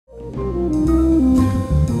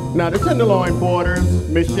Now, the Tenderloin borders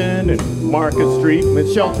Mission and Market Street and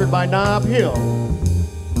is sheltered by Nob Hill.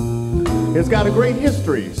 It's got a great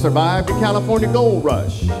history, survived the California Gold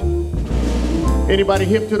Rush. Anybody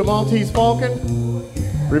hip to the Maltese Falcon?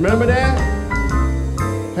 Remember that?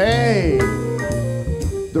 Hey,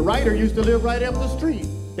 the writer used to live right up the street,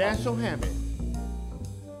 Dashiell Hammett.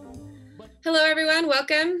 Hello, everyone.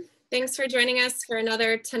 Welcome. Thanks for joining us for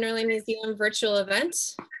another Tenderloin Museum virtual event.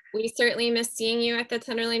 We certainly miss seeing you at the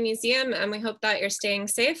Tenderloin Museum, and we hope that you're staying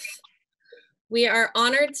safe. We are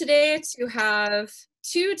honored today to have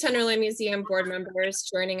two Tenderloin Museum board members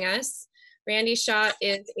joining us. Randy Schott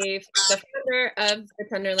is the founder of the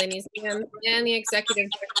Tenderloin Museum and the executive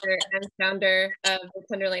director and founder of the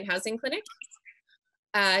Tenderloin Housing Clinic.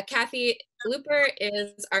 Kathy Looper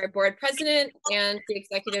is our board president and the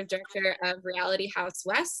executive director of Reality House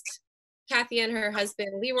West. Kathy and her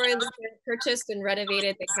husband Leroy Looper purchased and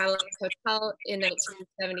renovated the Cadillac Hotel in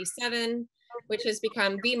 1977, which has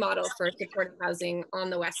become the model for supportive housing on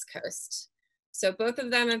the West Coast. So both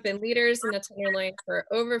of them have been leaders in the Tenderloin for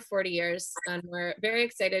over 40 years, and we're very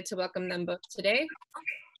excited to welcome them both today.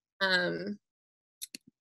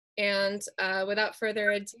 Without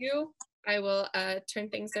further ado, I will turn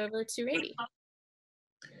things over to Randy.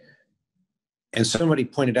 And somebody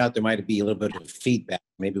pointed out there might be a little bit of feedback.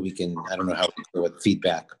 Maybe we can, I don't know how we go with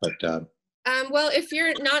feedback, but. Well, if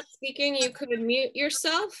you're not speaking, you could mute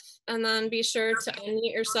yourself and then be sure to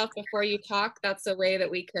unmute yourself before you talk. That's a way that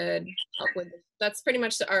we could help with. That's pretty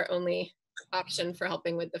much our only option for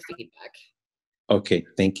helping with the feedback. Okay,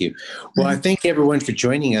 thank you. Well, I thank everyone for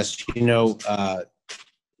joining us. You know,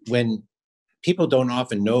 when people don't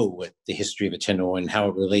often know what the history of a Tenderloin and how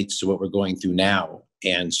it relates to what we're going through now.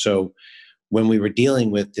 And so when we were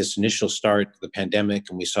dealing with this initial start of the pandemic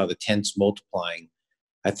and we saw the tents multiplying,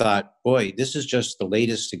 I thought, boy, this is just the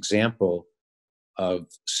latest example of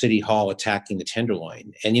City Hall attacking the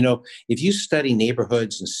Tenderloin. And, you know, if you study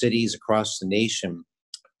neighborhoods and cities across the nation,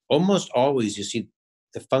 almost always you see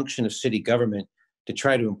the function of city government to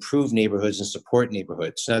try to improve neighborhoods and support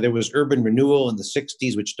neighborhoods. Now, there was urban renewal in the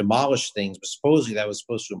 60s, which demolished things, but supposedly that was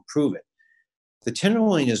supposed to improve it. The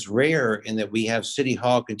Tenderloin is rare in that we have City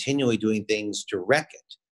Hall continually doing things to wreck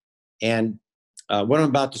it. And what I'm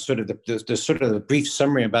about to sort of the brief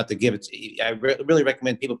summary I'm about to give, I really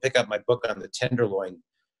recommend people pick up my book on the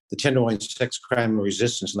Tenderloin Sex, Crime, and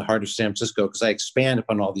Resistance in the Heart of San Francisco, because I expand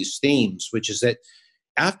upon all these themes, which is that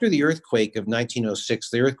after the earthquake of 1906,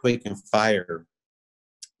 the earthquake and fire,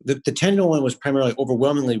 the Tenderloin was primarily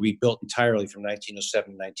overwhelmingly rebuilt entirely from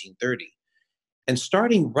 1907 to 1930. And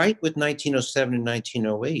starting right with 1907 and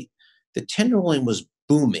 1908, the Tenderloin was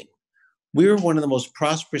booming. We were one of the most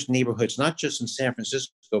prosperous neighborhoods, not just in San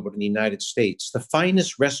Francisco, but in the United States. The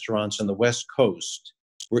finest restaurants on the West Coast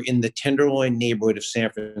were in the Tenderloin neighborhood of San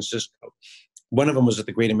Francisco. One of them was at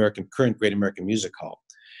the current Great American Music Hall.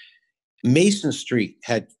 Mason Street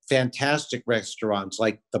had fantastic restaurants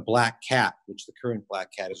like the Black Cat, which the current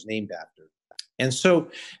Black Cat is named after. And so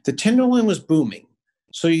the Tenderloin was booming.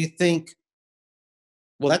 So you think,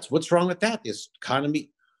 well, what's wrong with that? This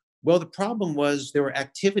economy. Well, the problem was there were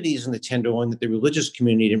activities in the Tenderloin that the religious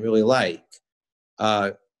community didn't really like.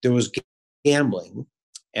 There was gambling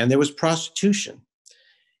and there was prostitution.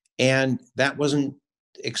 And that wasn't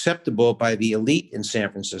acceptable by the elite in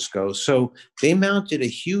San Francisco. So they mounted a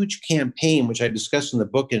huge campaign, which I discussed in the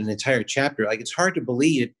book in an entire chapter. Like, it's hard to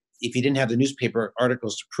believe it if you didn't have the newspaper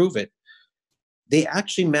articles to prove it. They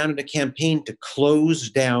actually mounted a campaign to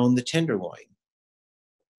close down the Tenderloin,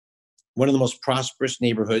 one of the most prosperous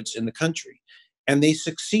neighborhoods in the country. And they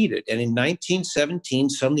succeeded. And in 1917,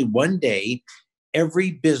 suddenly one day,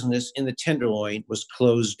 every business in the Tenderloin was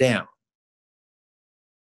closed down.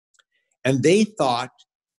 And they thought,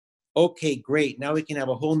 okay, great, now we can have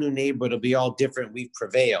a whole new neighborhood. It'll be all different. We've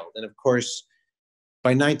prevailed. And of course,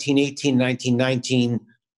 by 1918, 1919,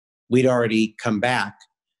 we'd already come back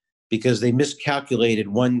because they miscalculated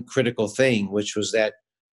one critical thing, which was that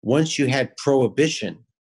once you had prohibition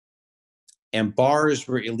and bars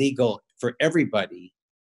were illegal for everybody,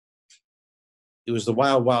 it was the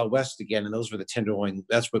wild, wild west again. And those were the Tenderloin.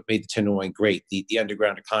 That's what made the Tenderloin great, the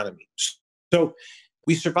underground economy. So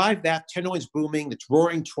we survived that. Tenderloin's booming. The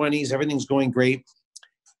roaring 20s. Everything's going great.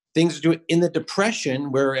 Things are doing in the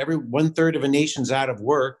Depression, where every 1/3 of a nation's out of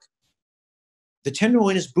work. The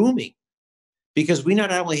Tenderloin is booming because we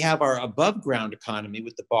not only have our above ground economy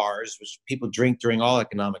with the bars, which people drink during all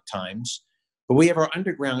economic times, but we have our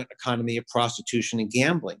underground economy of prostitution and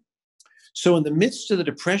gambling. So in the midst of the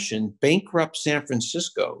Depression, bankrupt San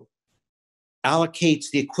Francisco allocates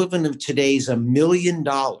the equivalent of today's $1 million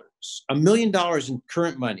in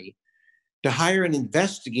current money to hire an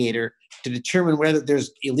investigator to determine whether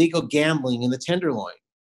there's illegal gambling in the Tenderloin.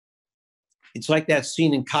 It's like that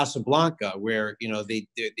scene in Casablanca where, you know, they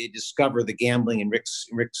discover the gambling in Rick's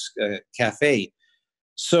cafe.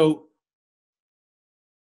 So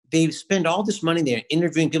they spend all this money there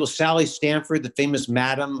interviewing people. Sally Stanford, the famous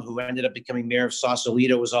madam who ended up becoming mayor of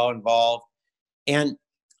Sausalito, was all involved. And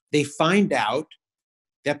they find out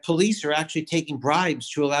that police are actually taking bribes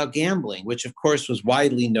to allow gambling, which of course was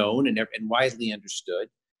widely known and widely understood.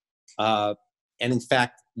 And in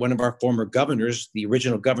fact, one of our former governors, the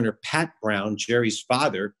original governor, Pat Brown, Jerry's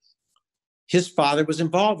father, his father was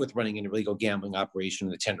involved with running an illegal gambling operation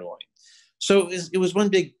in the Tenderloin. So it was one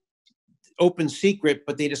big open secret,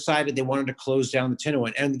 but they decided they wanted to close down the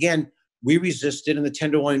Tenderloin. And again, we resisted and the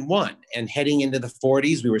Tenderloin won. And heading into the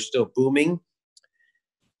 40s, we were still booming.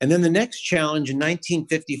 And then the next challenge in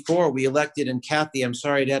 1954, we elected, and Kathy, I'm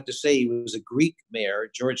sorry to have to say, he was a Greek mayor,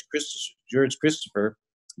 George Christopher,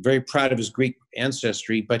 very proud of his Greek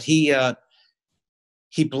ancestry, but he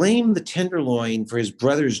blamed the Tenderloin for his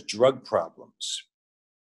brother's drug problems.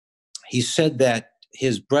 He said that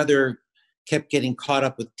his brother kept getting caught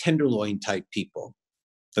up with Tenderloin type people.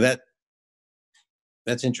 So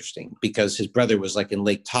that's interesting because his brother was like in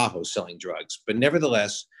Lake Tahoe selling drugs. But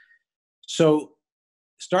nevertheless, so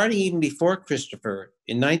starting even before Christopher,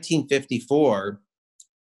 in 1954,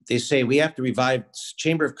 they say we have to revive,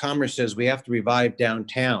 Chamber of Commerce says we have to revive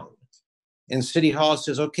downtown. And City Hall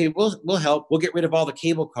says, okay, we'll help. We'll get rid of all the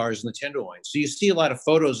cable cars in the Tenderloin. So you see a lot of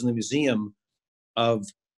photos in the museum of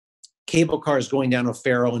cable cars going down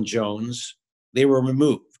O'Farrell and Jones. They were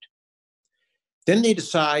removed. Then they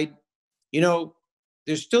decide, you know,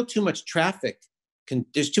 there's still too much traffic.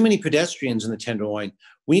 There's too many pedestrians in the Tenderloin.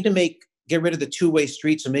 We need to get rid of the two-way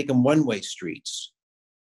streets and make them one-way streets.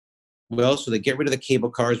 Well, so they get rid of the cable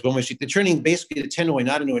cars, one-way street. They're turning basically the Tenderloin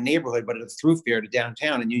not into a neighborhood, but a thoroughfare to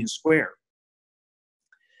downtown in Union Square.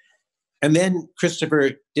 And then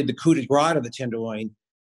Christopher did the coup de grace of the Tenderloin.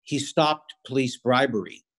 He stopped police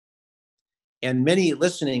bribery. And many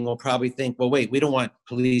listening will probably think, well, wait, we don't want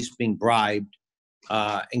police being bribed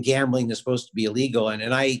and gambling is supposed to be illegal.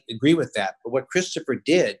 And I agree with that. But what Christopher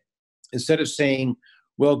did, instead of saying,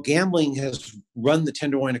 well, gambling has run the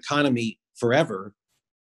Tenderloin economy forever,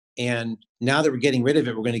 and now that we're getting rid of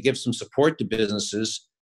it, we're going to give some support to businesses,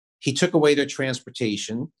 he took away their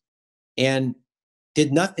transportation and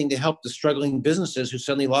did nothing to help the struggling businesses who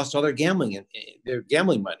suddenly lost all their gambling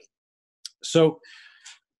money. So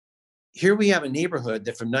here we have a neighborhood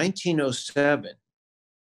that from 1907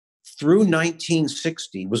 through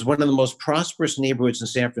 1960 was one of the most prosperous neighborhoods in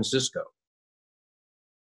San Francisco.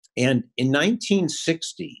 And in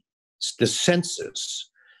 1960, the census,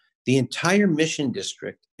 the entire Mission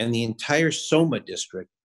District and the entire Soma District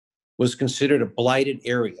was considered a blighted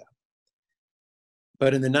area.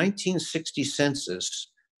 But in the 1960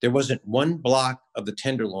 census, there wasn't one block of the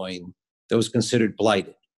Tenderloin that was considered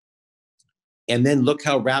blighted. And then look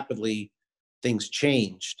how rapidly things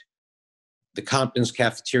changed. The Compton's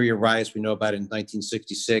cafeteria riots we know about in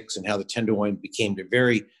 1966 and how the Tenderloin became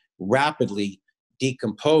very rapidly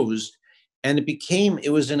decomposed. And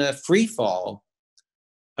it was in a free fall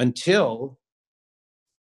until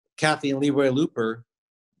Kathy and Leroy Looper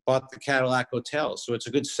bought the Cadillac Hotel. So it's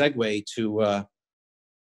a good segue to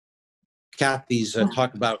Kathy's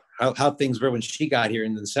talk about how things were when she got here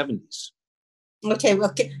in the 70s. Okay,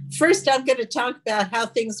 well, first I'm going to talk about how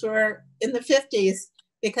things were in the 50s,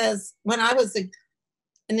 because when I was an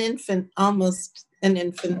infant, almost an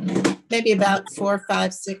infant, maybe about 4,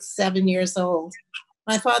 5, 6, 7 years old,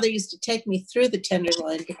 my father used to take me through the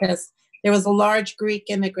Tenderloin because there was a large Greek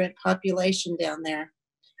immigrant population down there.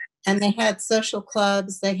 And they had social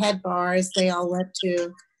clubs, they had bars, they all went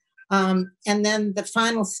to. And then the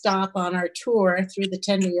final stop on our tour through the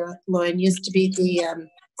Tenderloin used to be the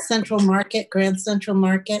Central Market, Grand Central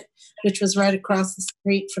Market, which was right across the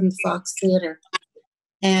street from the Fox Theater.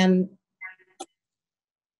 And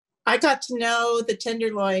I got to know the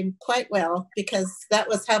Tenderloin quite well because that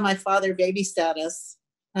was how my father babysat us,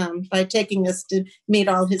 by taking us to meet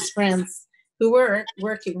all his friends who were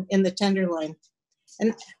working in the Tenderloin.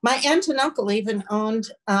 And my aunt and uncle even owned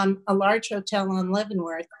a large hotel on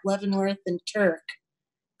Leavenworth and Turk.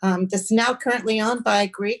 That's now currently owned by a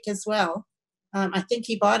Greek as well. I think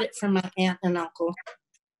he bought it from my aunt and uncle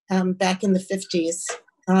back in the 50s.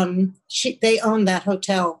 They owned that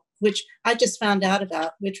hotel, which I just found out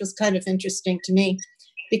about, which was kind of interesting to me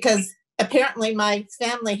because apparently my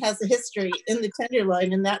family has a history in the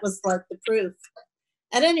Tenderloin, and that was like the proof.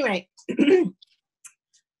 At any rate,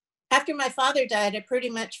 after my father died, I pretty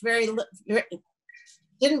much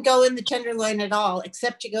didn't go in the Tenderloin at all,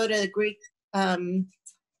 except to go to the Greek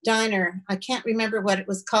diner. I can't remember what it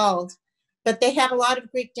was called, but they had a lot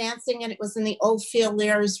of Greek dancing, and it was in the old Phil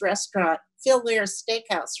Lear's restaurant, Phil Lear's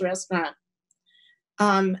Steakhouse restaurant.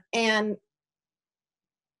 And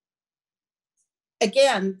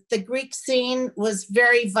again, the Greek scene was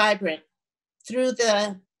very vibrant through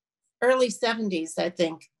the early 70s, I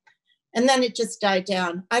think. And then it just died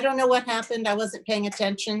down. I don't know what happened. I wasn't paying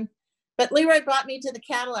attention. But Leroy brought me to the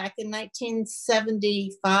Cadillac in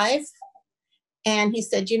 1975. And he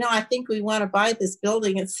said, you know, I think we want to buy this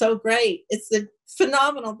building. It's so great. It's a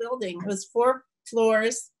phenomenal building. It was 4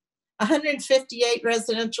 floors, 158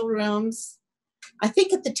 residential rooms. I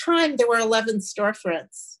think at the time there were 11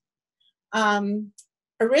 storefronts.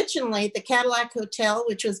 Originally, the Cadillac Hotel,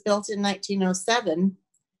 which was built in 1907,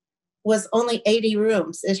 was only 80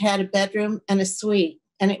 rooms. It had a bedroom and a suite,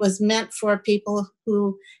 and it was meant for people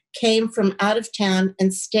who came from out of town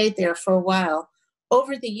and stayed there for a while.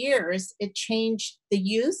 Over the years, it changed the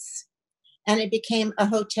use, and it became a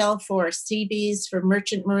hotel for Seabees, for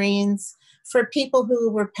merchant marines, for people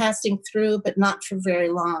who were passing through, but not for very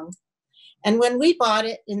long. And when we bought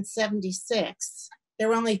it in 76, there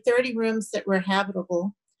were only 30 rooms that were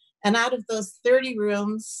habitable. And out of those 30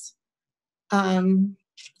 rooms,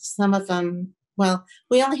 some of them, well,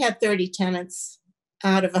 we only had 30 tenants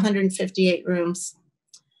out of 158 rooms.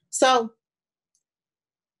 So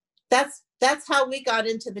that's how we got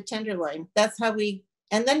into the Tenderloin. That's how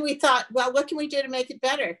and then we thought, well, what can we do to make it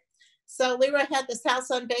better? So Leroy had this house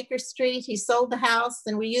on Baker Street. He sold the house,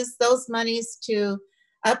 and we used those monies to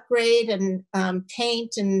upgrade and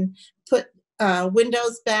paint and put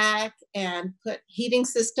windows back and put heating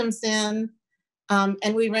systems in.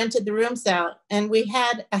 And we rented the rooms out. And we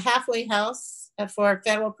had a halfway house for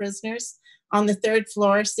federal prisoners on the 3rd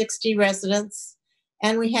floor, 60 residents.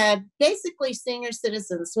 And we had basically senior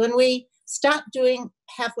citizens. When we stopped doing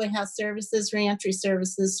halfway house services, reentry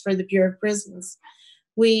services for the Bureau of Prisons,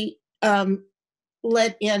 we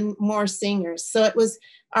let in more seniors. So it was,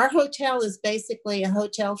 our hotel is basically a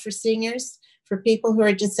hotel for seniors, for people who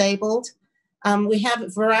are disabled. We have a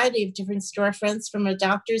variety of different storefronts, from a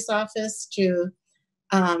doctor's office to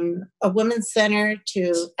a women's center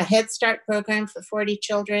to a Head Start program for 40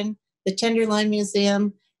 children, the Tenderloin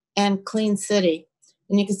Museum, and Clean City.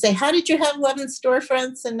 And you can say, how did you have 11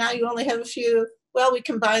 storefronts and now you only have a few? Well, we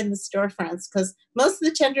combined the storefronts because most of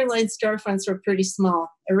the Tenderloin storefronts were pretty small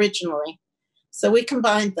originally. So we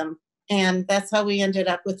combined them, and that's how we ended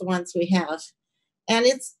up with the ones we have. And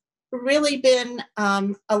it's really been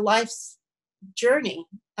a life's journey,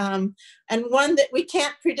 and one that we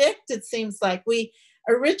can't predict, it seems like. We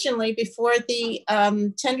originally, before the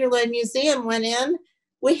Tenderloin Museum went in,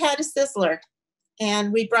 we had a Sizzler,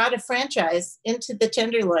 and we brought a franchise into the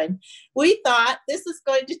Tenderloin. We thought this is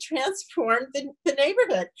going to transform the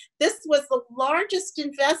neighborhood. This was the largest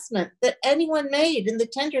investment that anyone made in the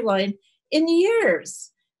Tenderloin in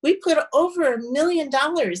years. We put over $1 million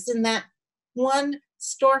in that one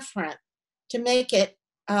storefront to make it,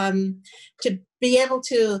 to be able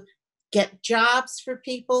to get jobs for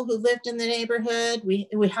people who lived in the neighborhood. We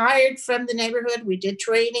hired from the neighborhood. We did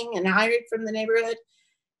training and hired from the neighborhood.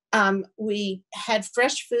 We had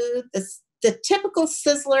fresh food. The typical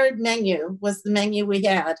Sizzler menu was the menu we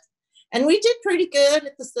had. And we did pretty good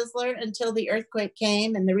at the Sizzler until the earthquake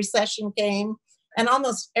came and the recession came, and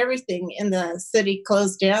almost everything in the city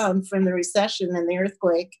closed down from the recession and the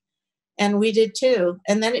earthquake. And we did too.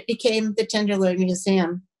 And then it became the Tenderloin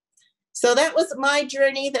Museum. So that was my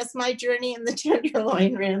journey. That's my journey in the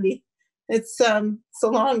Tenderloin, Randy. It's a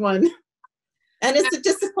long one. And it's a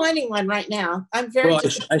disappointing one right now. I'm very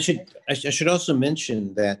I should also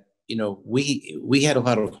mention that, you know, we had a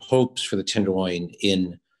lot of hopes for the Tenderloin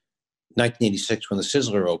in 1986 when the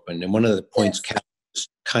Sizzler opened. And one of the points Kat was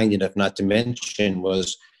kind enough not to mention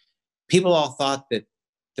was people all thought that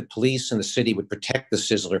the police and the city would protect the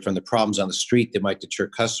Sizzler from the problems on the street that might deter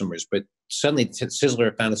customers. But suddenly the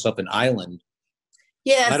Sizzler found itself an island.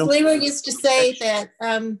 Yes, Leroy used to say that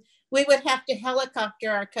we would have to helicopter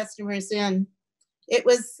our customers in. It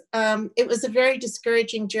was a very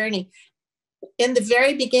discouraging journey. In the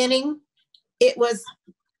very beginning, it was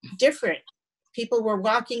different. People were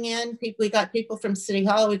walking in. We got people from City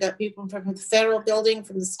Hall. We got people from the federal building,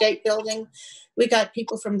 from the state building. We got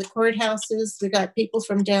people from the courthouses. We got people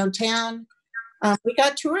from downtown. We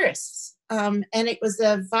got tourists. And it was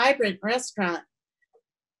a vibrant restaurant.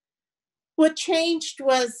 What changed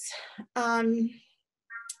was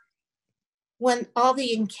when all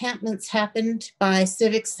the encampments happened by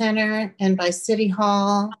Civic Center and by City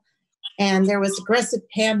Hall, and there was aggressive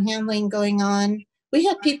panhandling going on. We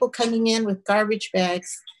had people coming in with garbage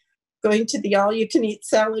bags, going to the all-you-can-eat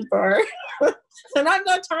salad bar. And I'm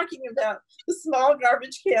not talking about the small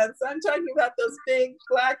garbage cans. I'm talking about those big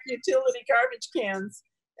black utility garbage cans,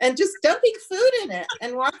 and just dumping food in it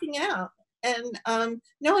and walking out. And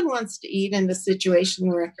no one wants to eat in a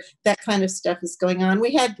situation where that kind of stuff is going on.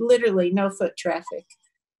 We had literally no foot traffic.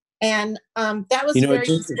 And that was very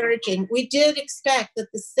discouraging. We did expect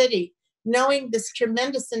that the city, knowing this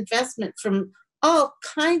tremendous investment from all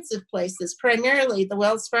kinds of places, primarily the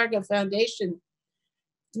Wells Fargo Foundation,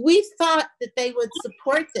 we thought that they would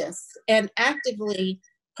support this and actively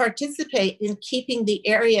participate in keeping the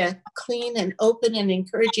area clean and open and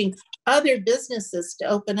encouraging other businesses to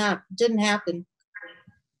open up. Didn't happen.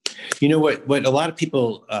 You know what a lot of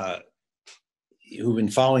people who've been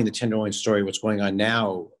following the Tenderloin story, what's going on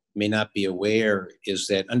now, may not be aware is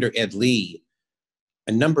that under Ed Lee,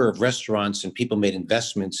 a number of restaurants and people made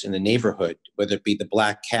investments in the neighborhood, whether it be the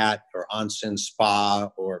Black Cat or Onsen Spa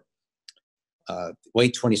or Way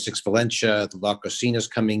 26 Valencia, the La Cocina's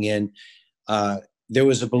coming in. There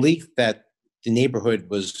was a belief that the neighborhood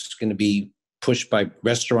was going to be pushed by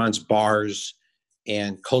restaurants, bars,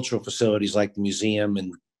 and cultural facilities like the museum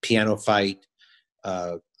and Piano Fight,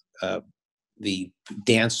 the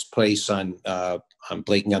dance place on, I'm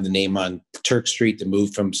blanking on the name, on Turk Street that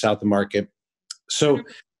moved from South of Market. So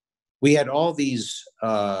we had all these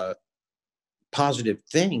positive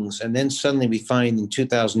things. And then suddenly we find in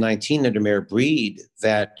 2019 under Mayor Breed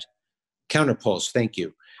that counterpulse, thank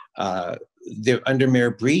you. Under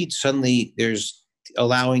Mayor Breed, suddenly there's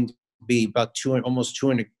allowing to be about almost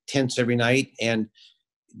 200 tents every night, and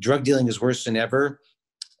drug dealing is worse than ever.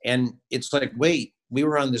 And it's like, wait, we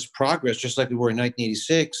were on this progress just like we were in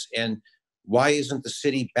 1986, and why isn't the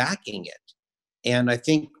city backing it? And I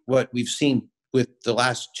think what we've seen with the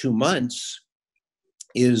last 2 months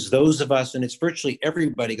is those of us, and it's virtually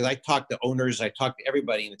everybody, because I talked to owners, I talked to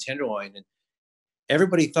everybody in the Tenderloin, and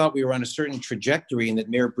everybody thought we were on a certain trajectory and that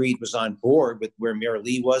Mayor Breed was on board with where Mayor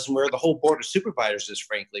Lee was and where the whole Board of Supervisors is,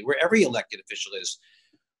 frankly, where every elected official is.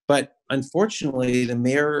 But unfortunately, the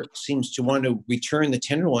mayor seems to want to return the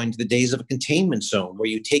Tenderloin to the days of a containment zone, where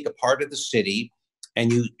you take a part of the city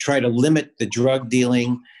and you try to limit the drug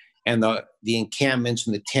dealing and the encampments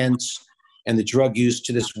and the tents and the drug use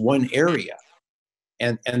to this one area.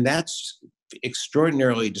 And that's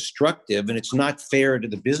extraordinarily destructive, and it's not fair to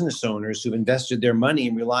the business owners who've invested their money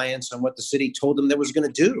in reliance on what the city told them they was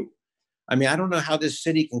going to do. I mean, I don't know how this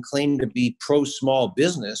city can claim to be pro-small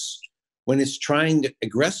business when it's trying to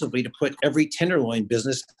aggressively to put every Tenderloin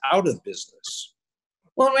business out of business.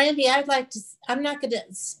 Well, Randy, I'm not going to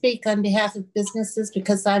speak on behalf of businesses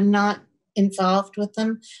because I'm not involved with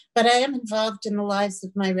them, but I am involved in the lives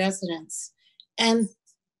of my residents. And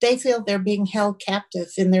they feel they're being held captive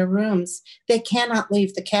in their rooms. They cannot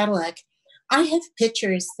leave the Cadillac. I have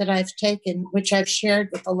pictures that I've taken, which I've shared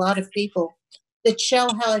with a lot of people, that show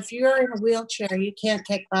how if you're in a wheelchair, you can't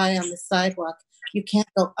get by on the sidewalk. You can't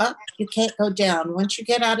go up, you can't go down. Once you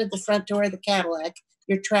get out of the front door of the Cadillac,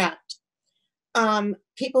 you're trapped.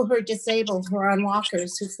 People who are disabled, who are on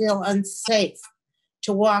walkers, who feel unsafe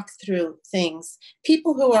to walk through things.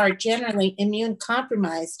 People who are generally immune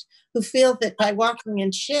compromised, who feel that by walking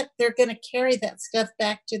in shit, they're going to carry that stuff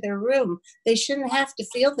back to their room. They shouldn't have to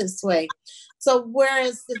feel this way. So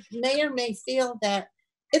whereas the mayor may feel that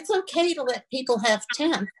it's okay to let people have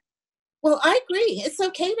tents, well, I agree. It's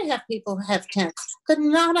okay to have people have tents, but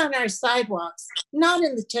not on our sidewalks, not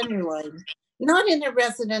in the Tenderloin, not in a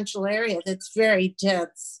residential area that's very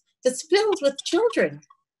dense, that's filled with children.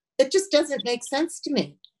 It just doesn't make sense to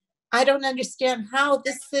me. I don't understand how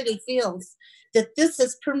this city feels that this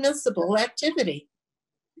is permissible activity.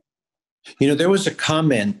 You know, there was a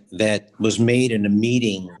comment that was made in a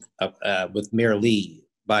meeting with Mayor Lee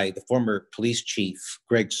by the former police chief,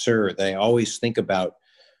 Greg Sir, that I always think about,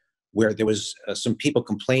 where there was some people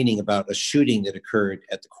complaining about a shooting that occurred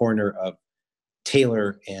at the corner of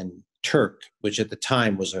Taylor and Turk, which at the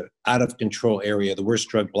time was an out-of-control area, the worst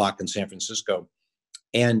drug block in San Francisco.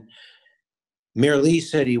 And Mayor Lee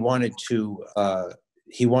said he wanted to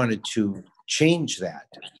change that.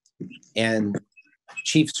 And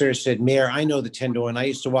Chief Sir said, Mayor, I know the Tenderloin. I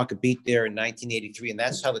used to walk a beat there in 1983, and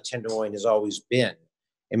that's how the Tenderloin has always been.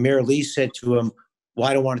 And Mayor Lee said to him, well,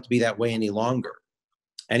 I don't want it to be that way any longer.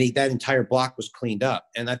 And that entire block was cleaned up.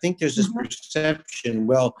 And I think there's this perception,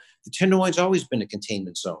 well, the Tenderloin's always been a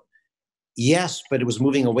containment zone. Yes, but it was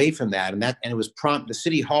moving away from that. And it was the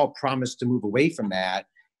City Hall promised to move away from that.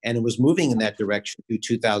 And it was moving in that direction through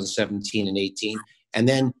 2017 and 18. And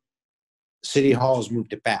then City Hall has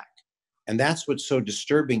moved it back. And that's what's so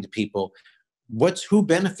disturbing to people. Who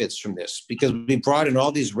benefits from this? Because we brought in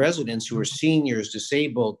all these residents who are seniors,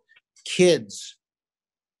 disabled, kids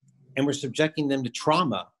and we're subjecting them to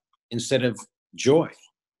trauma instead of joy.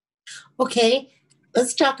 Okay,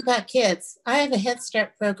 let's talk about kids. I have a Head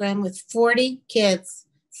Start program with 40 kids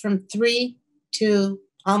from 3 to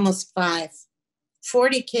almost 5.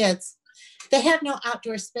 40 kids. They have no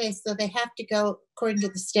outdoor space, so they have to go, according to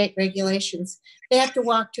the state regulations, they have to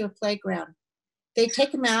walk to a playground. They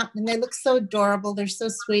take them out and they look so adorable. They're so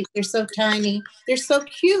sweet. They're so tiny. They're so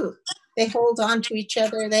cute. They hold on to each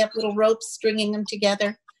other. They have little ropes stringing them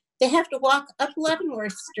together. They have to walk up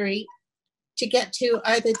Leavenworth Street to get to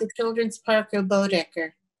either the Children's Park or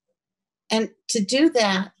Bodecker. And to do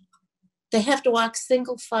that, they have to walk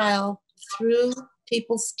single file through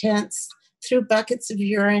people's tents, through buckets of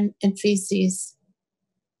urine and feces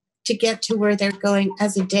to get to where they're going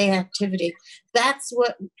as a day activity. That's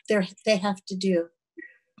what they have to do.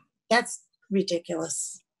 That's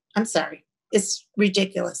ridiculous. I'm sorry. It's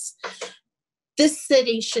ridiculous. This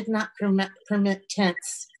city should not permit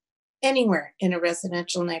tents anywhere in a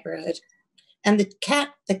residential neighborhood. And the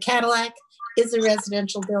Cadillac is a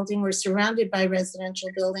residential building. We're surrounded by residential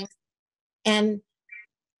buildings. And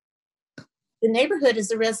the neighborhood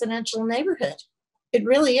is a residential neighborhood. It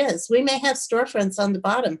really is. We may have storefronts on the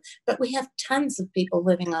bottom, but we have tons of people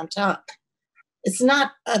living on top. It's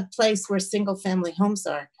not a place where single family homes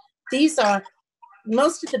are. These are,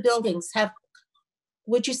 most of the buildings have,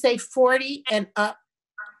 would you say 40 and up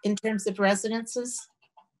in terms of residences?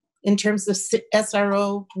 In terms of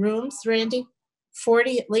SRO rooms, Randy?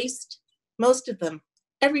 40 at least? Most of them.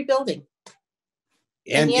 Every building.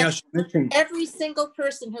 And yet, every single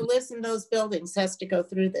person who lives in those buildings has to go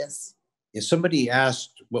through this. If somebody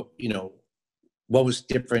asked what was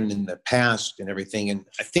different in the past and everything, and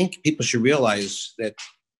I think people should realize that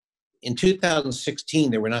in 2016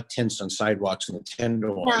 there were not tents on sidewalks in the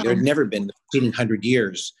Tenderloin. No. There had never been in the preceding 100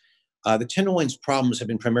 years. The Tenderloin's problems have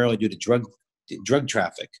been primarily due to drug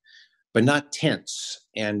traffic, but not tents,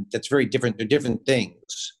 and that's very different. They're different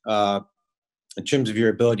things in terms of your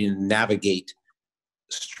ability to navigate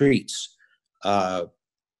streets. The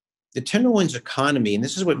Tenderloin's economy, and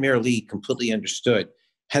this is what Mayor Lee completely understood,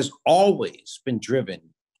 has always been driven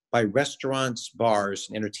by restaurants, bars,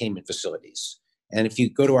 and entertainment facilities. And if you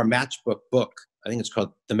go to our matchbook book, I think it's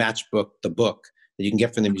called The Matchbook, the book that you can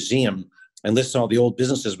get from the museum, and list all the old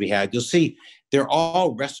businesses we had, you'll see they're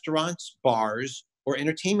all restaurants, bars, or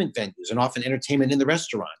entertainment venues, and often entertainment in the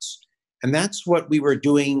restaurants. And that's what we were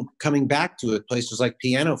doing coming back to at places like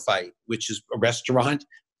Piano Fight, which is a restaurant,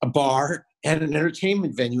 a bar, and an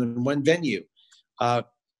entertainment venue in one venue.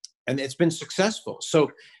 And it's been successful.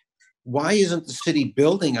 So why isn't the city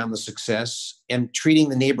building on the success and treating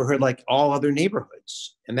the neighborhood like all other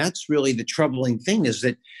neighborhoods? And that's really the troubling thing, is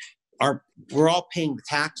that we're all paying the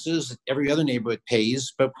taxes that every other neighborhood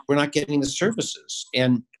pays, but we're not getting the services.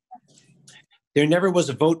 And there never was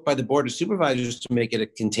a vote by the Board of Supervisors to make it a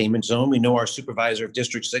containment zone. We know our supervisor of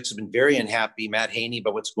District 6 has been very unhappy, Matt Haney,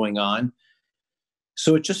 about what's going on.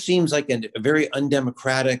 So it just seems like a very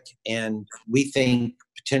undemocratic, and we think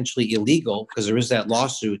potentially illegal, because there is that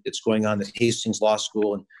lawsuit that's going on that Hastings Law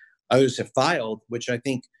School and others have filed, which I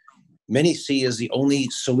think many see as the only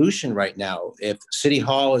solution right now. If City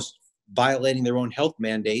Hall is violating their own health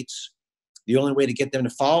mandates, the only way to get them to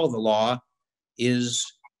follow the law is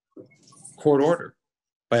court order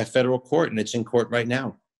by a federal court, and it's in court right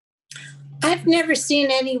now. I've never seen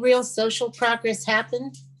any real social progress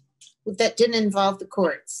happen that didn't involve the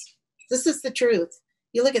courts. This is the truth.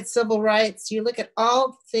 You look at civil rights, you look at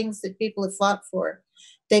all things that people have fought for.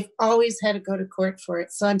 They've always had to go to court for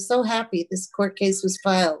it. So I'm so happy this court case was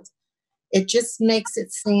filed. It just makes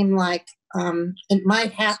it seem like it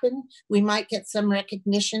might happen. We might get some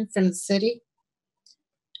recognition from the city.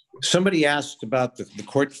 Somebody asked about the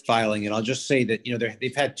court filing, and I'll just say that, you know,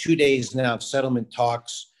 they've had 2 days now of settlement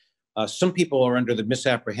talks. Some people are under the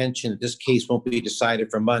misapprehension that this case won't be decided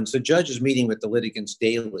for months. The judge is meeting with the litigants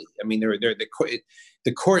daily. I mean,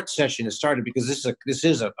 the court session has started because this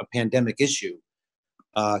is a pandemic issue.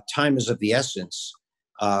 Time is of the essence.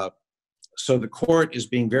 So the court is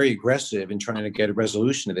being very aggressive in trying to get a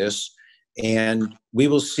resolution of this, and we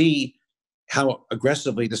will see how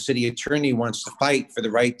aggressively the city attorney wants to fight for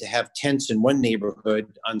the right to have tents in one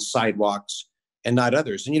neighborhood on sidewalks and not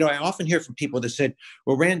others. And, you know, I often hear from people that said,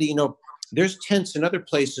 well, Randy, you know, there's tents in other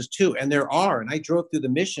places too. And there are. And I drove through the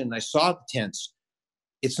Mission and I saw the tents.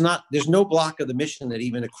 There's no block of the Mission that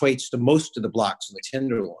even equates to most of the blocks in the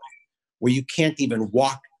Tenderloin, where you can't even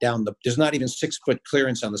walk down there's not even 6-foot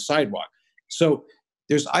clearance on the sidewalk. So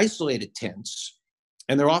there's isolated tents,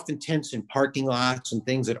 and they're often tents in parking lots and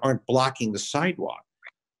things that aren't blocking the sidewalk.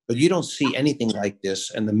 But you don't see anything like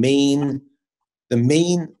this. And the the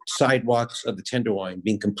main sidewalks of the Tenderloin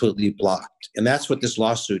being completely blocked. And that's what this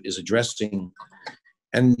lawsuit is addressing.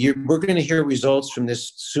 And we're going to hear results from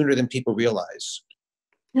this sooner than people realize.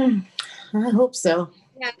 I hope so.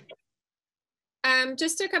 Yeah.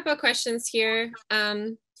 Just a couple of questions here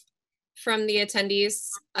from the attendees.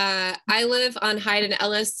 I live on Hyde and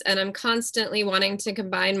Ellis, and I'm constantly wanting to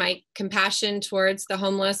combine my compassion towards the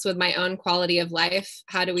homeless with my own quality of life.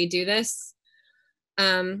 How do we do this?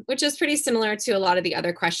 Which is pretty similar to a lot of the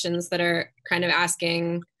other questions that are kind of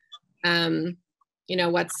asking, you know,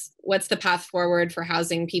 what's the path forward for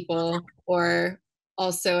housing people? Or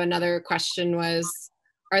also another question was,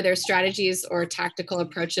 are there strategies or tactical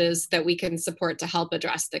approaches that we can support to help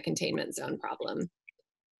address the containment zone problem?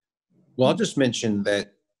 Well, I'll just mention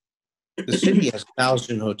that the city has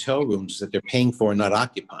 1,000 hotel rooms that they're paying for and not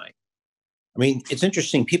occupying. I mean, it's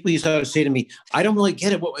interesting. People used to say to me, I don't really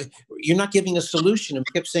get it. You're not giving a solution. And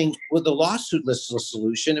we kept saying, well, the lawsuit lists a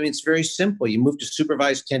solution. I mean, it's very simple. You move to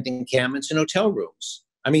supervised tent encampments in hotel rooms.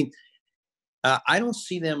 I mean, I don't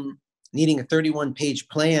see them needing a 31-page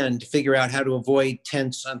plan to figure out how to avoid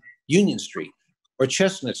tents on Union Street or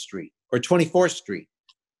Chestnut Street or 24th Street.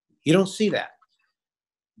 You don't see that.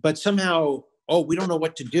 But somehow, oh, we don't know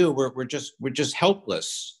what to do. We're just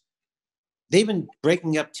helpless. They've been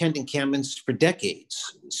breaking up tent encampments for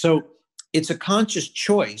decades. So it's a conscious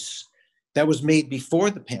choice that was made before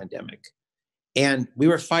the pandemic. And we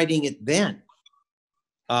were fighting it then.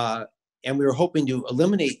 And we were hoping to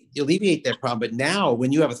alleviate that problem. But now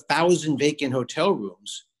when you have 1,000 vacant hotel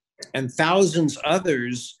rooms and thousands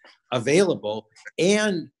others available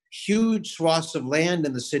and huge swaths of land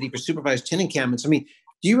in the city for supervised tent encampments, I mean,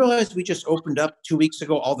 do you realize we just opened up 2 weeks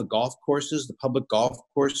ago all the golf courses, the public golf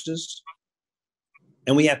courses?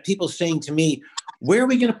 And we have people saying to me, where are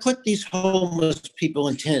we going to put these homeless people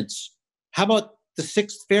in tents? How about the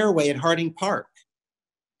 6th Fairway at Harding Park?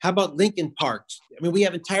 How about Lincoln Parks? I mean, we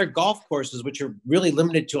have entire golf courses, which are really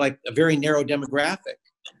limited to like a very narrow demographic.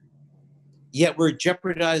 Yet we're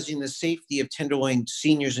jeopardizing the safety of Tenderloin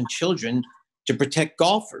seniors and children to protect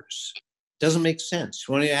golfers. Doesn't make sense.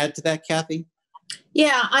 You want to add to that, Kathy?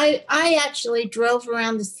 Yeah, I actually drove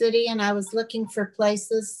around the city and I was looking for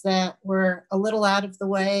places that were a little out of the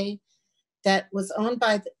way, that was owned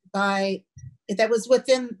by that was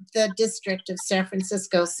within the district of San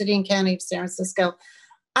Francisco, city and county of San Francisco.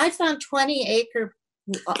 I found 20-acre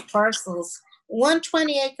parcels, one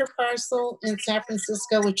 20-acre parcel in San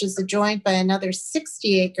Francisco, which is adjoined by another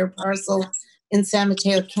 60-acre parcel in San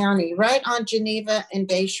Mateo County, right on Geneva and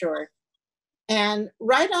Bayshore. And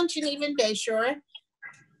right on Geneva and Bayshore,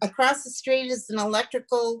 across the street is an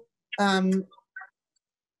electrical, I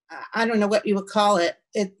don't know what you would call it.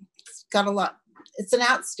 It's got a lot, it's an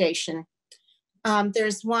outstation.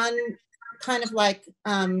 There's one kind of like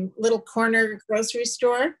little corner grocery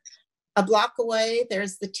store. A block away,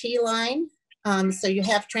 there's the T-line. So you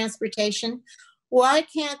have transportation. Why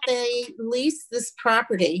can't they lease this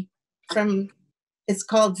property from, it's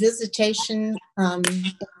called Visitation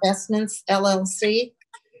Investments, LLC.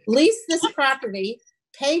 Lease this property,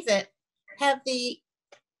 pave it, have the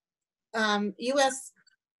U.S.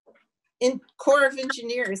 Corps of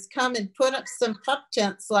Engineers come and put up some pup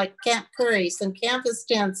tents like Camp Curry, some canvas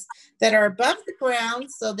tents that are above the ground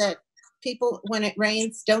so that people, when it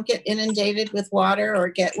rains, don't get inundated with water or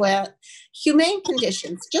get wet. Humane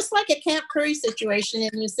conditions, just like a Camp Curry situation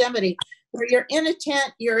in Yosemite, where you're in a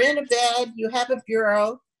tent, you're in a bed, you have a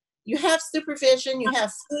bureau, you have supervision, you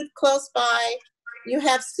have food close by, you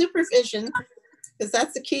have supervision, because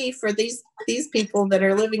that's the key for these people that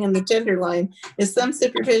are living in the Tenderloin, is some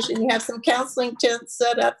supervision. You have some counseling tents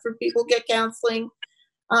set up for people to get counseling,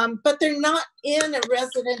 but they're not in a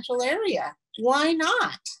residential area. Why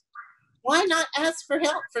not? Why not ask for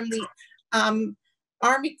help from the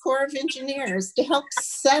Army Corps of Engineers to help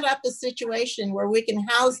set up a situation where we can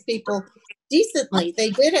house people decently?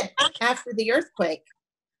 They did it after the earthquake.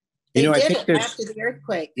 They did it after the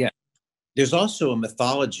earthquake. Yeah. There's also a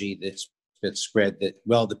mythology that's spread that,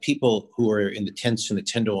 well, the people who are in the tents in the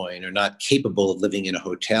Tenderloin are not capable of living in a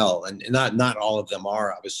hotel, and not all of them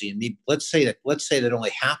are, obviously. And let's say that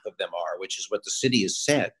only half of them are, which is what the city has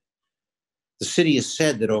said. The city has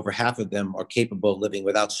said that over half of them are capable of living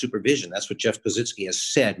without supervision. That's what Jeff Kosinski has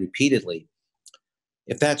said repeatedly.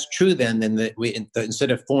 If that's true, then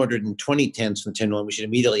instead of 420 tents in the Tenderloin, we should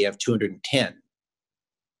immediately have 210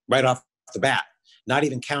 right off the bat, not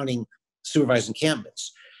even counting supervised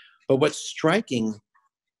encampments. But what's striking,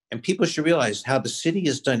 and people should realize, how the city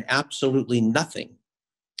has done absolutely nothing,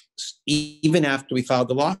 even after we filed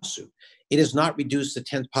the lawsuit. It has not reduced the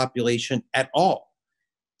tent population at all.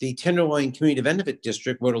 the Tenderloin Community Benefit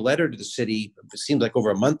District wrote a letter to the city, it seems like over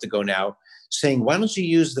a month ago now, saying, why don't you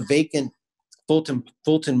use the vacant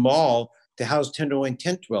Fulton Mall to house Tenderloin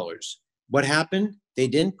tent dwellers? What happened? They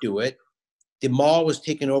didn't do it. The mall was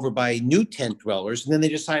taken over by new tent dwellers, and then they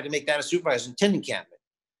decided to make that a supervised and tent encampment.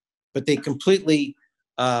 But they completely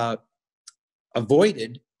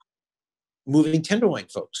avoided moving Tenderloin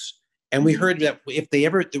folks. And we heard that if they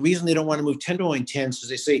ever, the reason they don't want to move Tenderloin tents is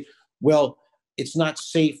they say, well, it's not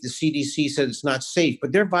safe. The CDC said it's not safe,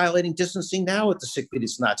 but they're violating distancing now at the sick that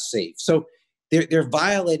it's not safe. So they're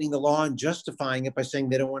violating the law and justifying it by saying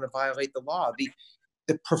they don't want to violate the law.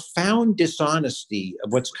 The profound dishonesty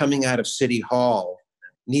of what's coming out of City Hall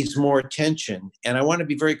needs more attention. And I want to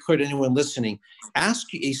be very clear to anyone listening.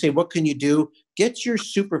 You say, what can you do? Get your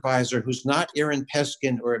supervisor, who's not Aaron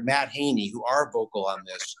Peskin or Matt Haney, who are vocal on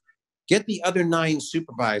this. Get the other 9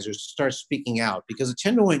 supervisors to start speaking out, because the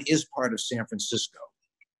Tenderloin is part of San Francisco.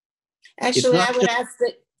 Actually, I would ask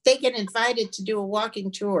that they get invited to do a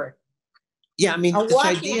walking tour. Yeah, I mean, this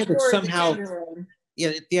idea that somehow,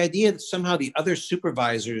 the idea that somehow the other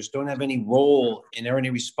supervisors don't have any role and any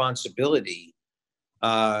responsibility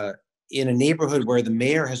in a neighborhood where the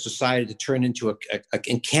mayor has decided to turn into an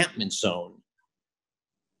encampment zone,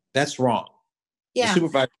 that's wrong. Yeah. The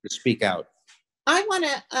supervisor to speak out. I want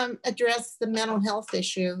to address the mental health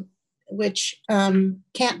issue, which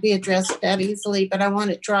can't be addressed that easily, but I want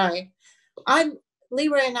to try.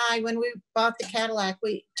 Leroy and I, when we bought the Cadillac,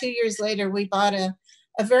 2 years later, we bought a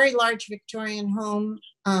very large Victorian home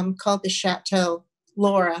called the Chateau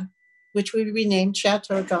Laura, which we renamed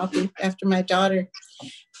Chateau Agape after my daughter.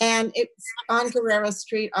 And it's on Guerrero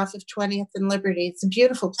Street off of 20th and Liberty. It's a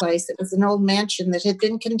beautiful place. It was an old mansion that had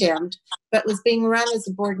been condemned, but was being run as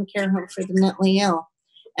a board and care home for the mentally ill.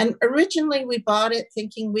 And originally we bought it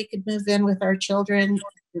thinking we could move in with our children,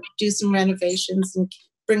 do some renovations and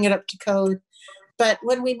bring it up to code. But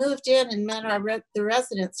when we moved in and met the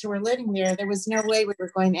residents who were living there was no way we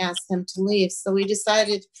were going to ask them to leave. So we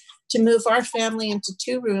decided to move our family into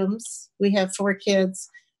 2 rooms. We have 4 kids,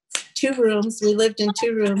 2 rooms. We lived in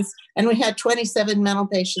 2 rooms, and we had 27 mental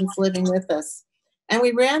patients living with us. And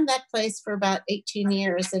we ran that place for about 18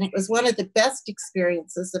 years, and it was one of the best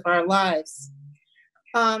experiences of our lives.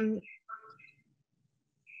 Art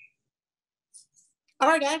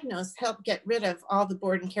Agnos helped get rid of all the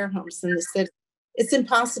board and care homes in the city. It's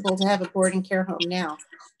impossible to have a board and care home now,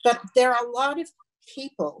 but there are a lot of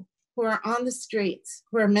people who are on the streets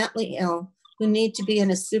who are mentally ill, who need to be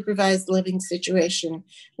in a supervised living situation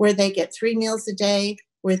where they get 3 meals a day,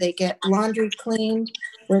 where they get laundry cleaned,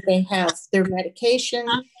 where they have their medication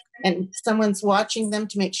and someone's watching them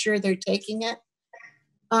to make sure they're taking it.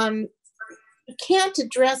 You can't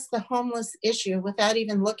address the homeless issue without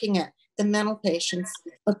even looking at the mental patients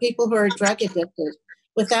or people who are drug addicted,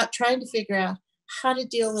 without trying to figure out how to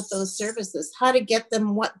deal with those services, how to get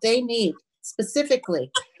them what they need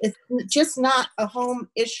specifically. It's just not a home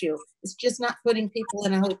issue. It's just not putting people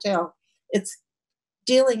in a hotel. It's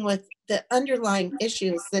dealing with the underlying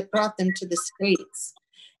issues that brought them to the streets.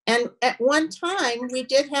 And at one time, we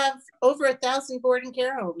did have over 1,000 board and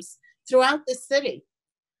care homes throughout the city,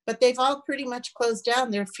 but they've all pretty much closed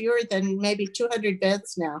down. There are fewer than maybe 200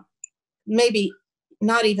 beds now, maybe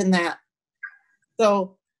not even that.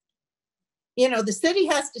 So, you know, the city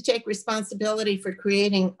has to take responsibility for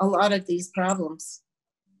creating a lot of these problems.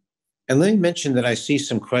 And let me mention that I see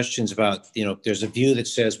some questions about, there's a view that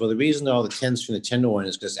says, well, the reason all the tents from the Tenderloin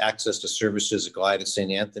is because access to services are glide at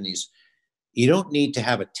St. Anthony's. You don't need to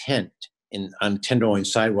have a tent on Tenderloin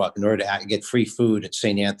sidewalk in order to get free food at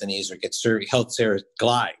St. Anthony's or get health care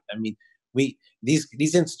glide. I mean,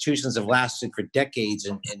 these institutions have lasted for decades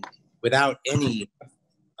and without any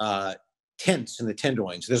tents in the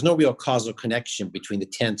Tenderloin. So there's no real causal connection between the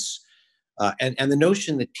tents and the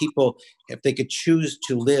notion that people, if they could choose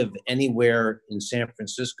to live anywhere in San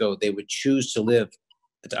Francisco, they would choose to live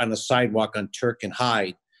on a sidewalk on Turk and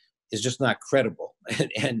Hyde is just not credible.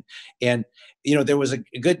 And there was a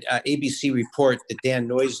good ABC report that Dan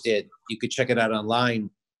Noyes did. You could check it out online,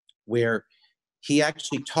 where he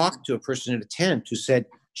actually talked to a person in a tent who said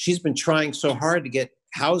she's been trying so hard to get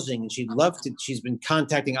housing and she'd love to. She's been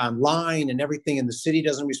contacting online and everything, and the city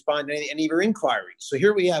doesn't respond to any of her inquiries. So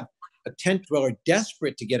here we have a tent dweller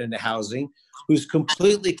desperate to get into housing, who's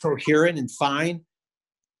completely coherent and fine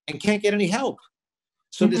and can't get any help.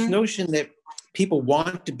 So this notion that people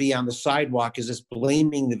want to be on the sidewalk is this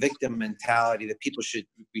blaming the victim mentality that people should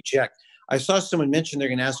reject. I saw someone mention they're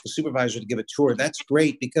going to ask a supervisor to give a tour. That's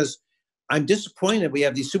great, because I'm disappointed we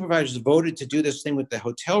have these supervisors voted to do this thing with the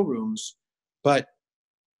hotel rooms, but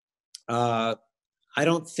I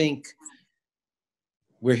don't think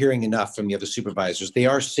we're hearing enough from the other supervisors. They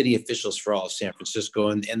are city officials for all of San Francisco,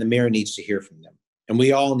 and the mayor needs to hear from them. And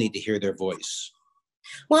we all need to hear their voice.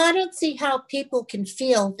 Well, I don't see how people can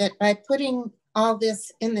feel that by putting all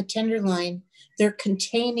this in the Tenderloin, they're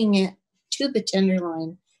containing it to the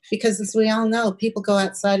Tenderloin. Because as we all know, people go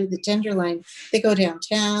outside of the Tenderloin. They go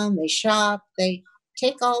downtown, they shop, they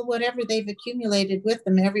take all whatever they've accumulated with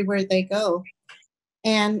them everywhere they go.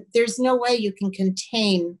 And there's no way you can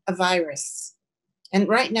contain a virus. And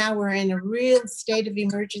right now we're in a real state of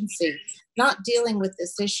emergency. Not dealing with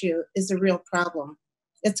this issue is a real problem.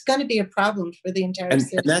 It's going to be a problem for the entire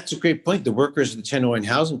city. And that's a great point. The workers at the Tenderloin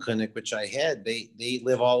Housing Clinic, which I had, they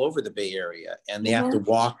live all over the Bay Area, and they have to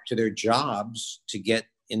walk to their jobs to get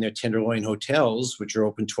in their Tenderloin hotels, which are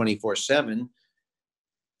open 24/7,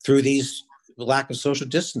 through these lack of social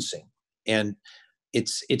distancing. And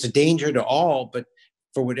it's a danger to all, but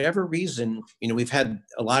for whatever reason, we've had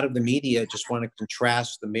a lot of the media just want to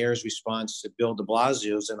contrast the mayor's response to Bill de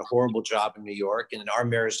Blasio's done a horrible job in New York, and our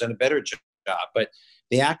mayor has done a better job. But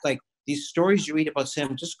they act like these stories you read about San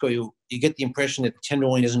Francisco, you get the impression that the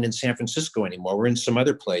Tenderloin isn't in San Francisco anymore. We're in some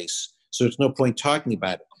other place, so there's no point talking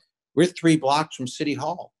about it. We're 3 blocks from City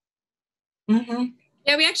Hall. Mm-hmm.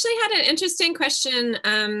 Yeah, we actually had an interesting question.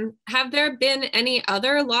 Have there been any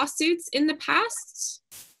other lawsuits in the past?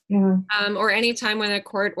 Yeah. Or any time when a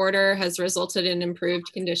court order has resulted in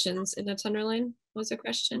improved conditions in the Tenderloin was a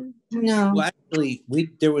question. No. Well, actually,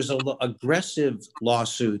 there was aggressive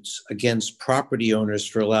lawsuits against property owners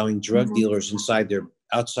for allowing drug dealers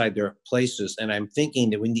outside their places. And I'm thinking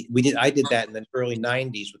that I did that in the early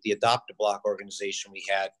 90s with the Adopt-A-Block organization we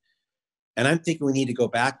had. And I'm thinking we need to go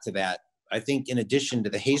back to that. I think in addition to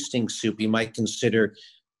the Hastings suit, we might consider,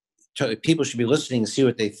 people should be listening and see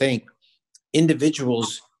what they think.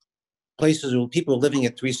 Individuals, places where people living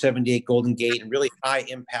at 378 Golden Gate and really high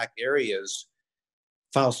impact areas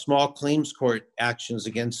file small claims court actions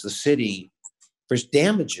against the city for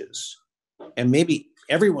damages. And maybe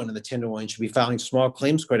everyone in the Tenderloin should be filing small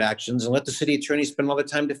claims court actions and let the city attorney spend all the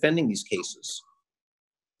time defending these cases.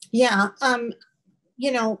 Yeah.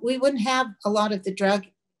 We wouldn't have a lot of the drug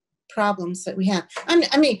problems that we have.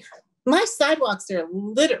 I mean, my sidewalks are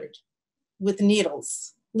littered with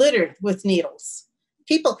needles.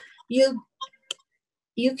 People,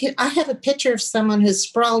 I have a picture of someone who's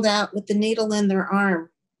sprawled out with the needle in their arm.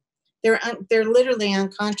 They're literally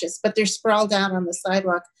unconscious, but they're sprawled out on the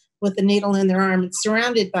sidewalk with the needle in their arm and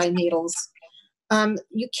surrounded by needles.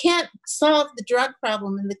 You can't solve the drug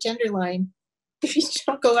problem in the Tenderloin if you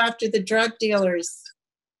don't go after the drug dealers,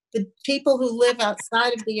 the people who live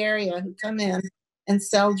outside of the area who come in and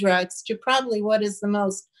sell drugs to probably what is the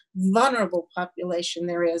most vulnerable population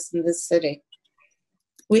there is in this city.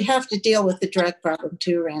 We have to deal with the drug problem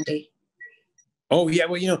too, Randy. Oh, yeah.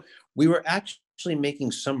 Well, we were actually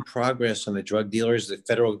making some progress on the drug dealers.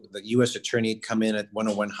 The U.S. attorney had come in at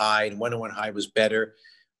 101 High, and 101 High was better.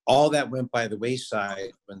 All that went by the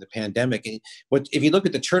wayside when the pandemic. And if you look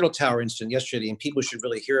at the Turtle Tower incident yesterday, and people should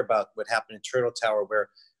really hear about what happened in Turtle Tower, where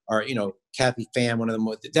Kathy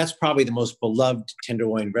Pham, that's probably the most beloved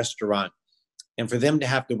Tenderloin restaurant. And for them to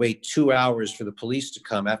have to wait 2 hours for the police to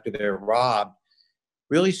come after they're robbed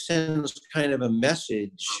really sends kind of a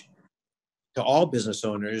message to all business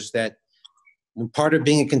owners that part of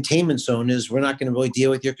being a containment zone is we're not going to really deal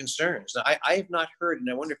with your concerns. Now, I have not heard, and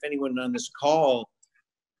I wonder if anyone on this call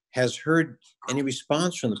has heard any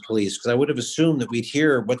response from the police, because I would have assumed that we'd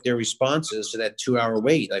hear what their response is to that 2 hour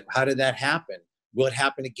wait. Like, how did that happen? Will it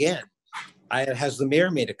happen again? Has the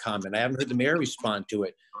mayor made a comment? I haven't heard the mayor respond to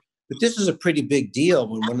it. But this is a pretty big deal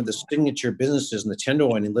when one of the signature businesses in the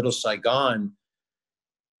Tenderloin in Little Saigon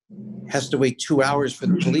has to wait 2 hours for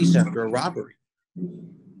the police after a robbery.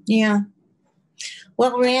 Yeah.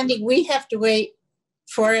 Well, Randy, we have to wait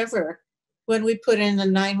forever when we put in a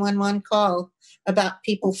 911 call about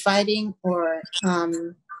people fighting or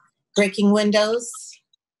breaking windows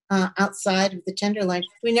outside of the Tenderloin.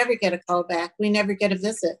 We never get a call back. We never get a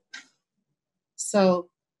visit. So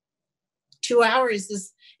 2 hours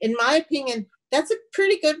is, in my opinion, that's a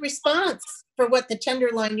pretty good response for what the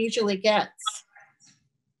Tenderloin usually gets.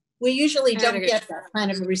 We usually don't get that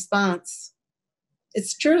kind of a response.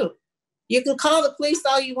 It's true. You can call the police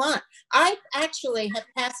all you want. I actually have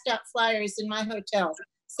passed out flyers in my hotel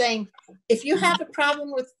saying, if you have a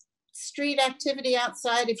problem with street activity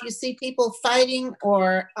outside, if you see people fighting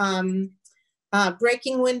or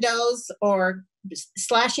breaking windows or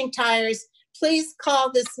slashing tires, please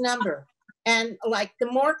call this number. And like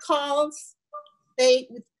the more calls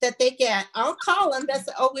that they get, I'll call them.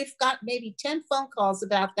 We've got maybe 10 phone calls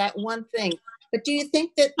about that one thing. But do you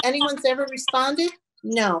think that anyone's ever responded?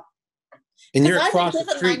 No. And you're Because I've across been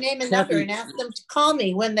the given my street. name and number and asked them to call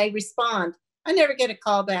me when they respond. I never get a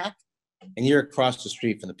call back. And you're across the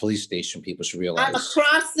street from the police station, people should realize. I'm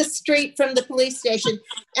across the street from the police station,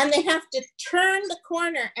 and they have to turn the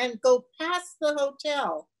corner and go past the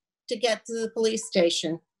hotel to get to the police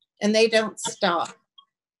station, and they don't stop.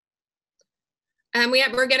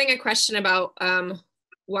 We're getting a question about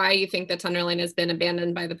why you think the Tenderloin has been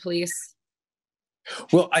abandoned by the police.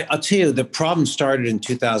 Well, I'll tell you, the problem started in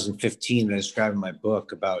 2015, that I described in my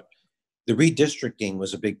book about the redistricting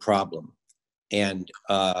was a big problem. And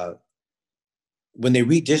when they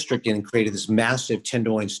redistricted and created this massive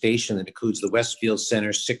Tenderloin station that includes the Westfield Center,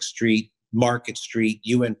 6th Street, Market Street,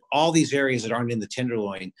 UN, all these areas that aren't in the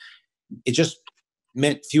Tenderloin, it just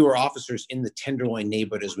meant fewer officers in the Tenderloin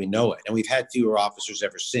neighborhood as we know it. And we've had fewer officers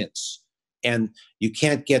ever since. And you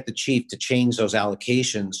can't get the chief to change those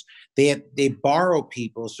allocations. They borrow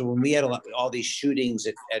people. So when we had all these shootings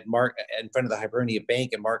in front of the Hibernia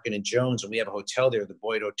Bank at Market and Jones, and we have a hotel there, the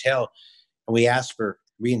Boyd Hotel, and we asked for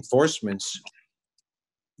reinforcements,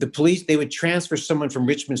 the police, they would transfer someone from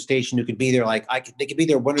Richmond Station who could be there they could be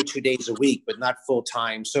there 1 or 2 days a week, but not full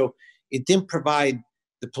time. So it didn't provide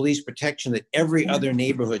the police protection that every other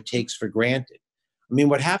neighborhood takes for granted. I mean,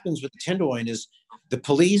 what happens with the Tenderloin is the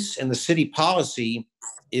police and the city policy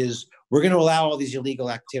is we're going to allow all these illegal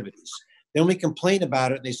activities. Then we complain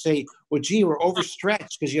about it and they say, well, gee, we're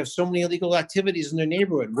overstretched because you have so many illegal activities in their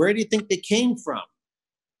neighborhood. Where do you think they came from?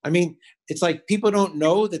 I mean, it's like people don't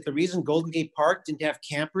know that the reason Golden Gate Park didn't have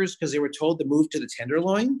campers because they were told to move to the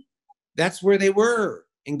Tenderloin. That's where they were,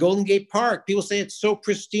 in Golden Gate Park. People say it's so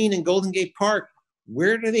pristine in Golden Gate Park.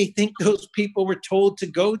 Where do they think those people were told to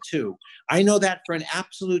go to? I know that for an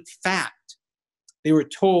absolute fact. They were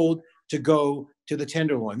told to go to the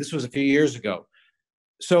Tenderloin. This was a few years ago.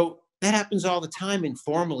 So that happens all the time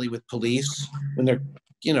informally with police when they're,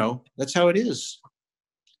 that's how it is.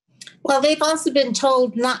 Well, they've also been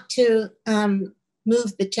told not to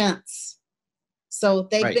move the tents. So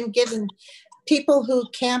they've been given, people who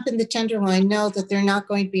camp in the Tenderloin know that they're not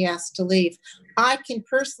going to be asked to leave. I can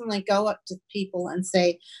personally go up to people and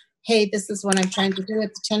say, hey, this is what I'm trying to do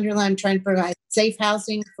at the Tenderloin. I'm trying to provide safe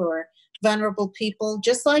housing for vulnerable people.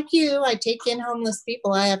 Just like you, I take in homeless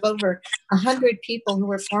people. I have over 100 people who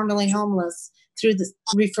were formerly homeless through the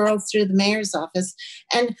referrals through the mayor's office.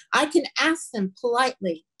 And I can ask them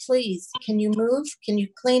politely, please, can you move? Can you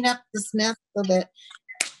clean up this mess so that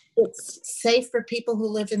it's safe for people who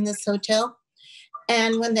live in this hotel?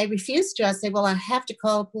 And when they refuse to, I say, well, I have to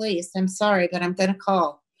call the police. I'm sorry, but I'm going to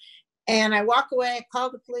call. And I walk away, I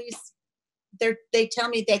call the police. They tell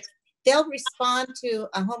me they'll respond to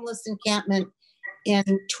a homeless encampment in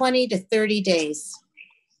 20 to 30 days.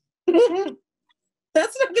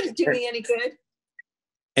 That's not going to do me any good.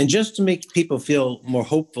 And just to make people feel more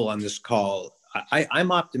hopeful on this call,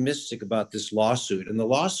 I'm optimistic about this lawsuit. And the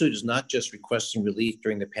lawsuit is not just requesting relief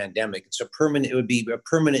during the pandemic. It would be a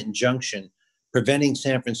permanent injunction preventing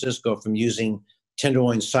San Francisco from using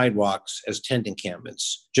Tenderloin sidewalks as tent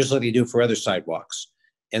encampments, just like they do for other sidewalks.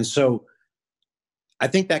 And so I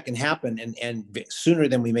think that can happen and sooner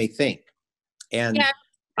than we may think. And yeah,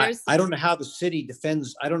 I don't know how the city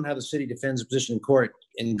defends a position in court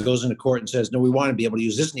and goes into court and says, no, we want to be able to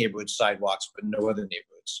use this neighborhood's sidewalks, but no other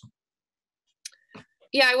neighborhoods.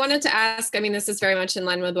 Yeah, I wanted to ask, this is very much in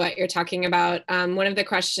line with what you're talking about. One of the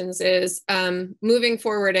questions is moving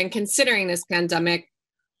forward and considering this pandemic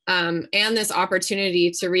and this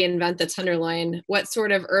opportunity to reinvent the Tenderloin, what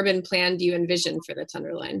sort of urban plan do you envision for the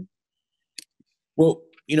Tenderloin? Well,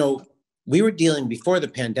 we were dealing before the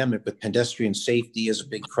pandemic with pedestrian safety as a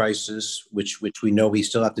big crisis, which we know we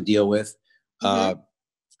still have to deal with. Mm-hmm.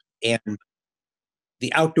 And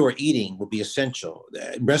the outdoor eating will be essential.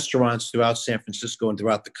 Restaurants throughout San Francisco and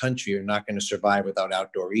throughout the country are not going to survive without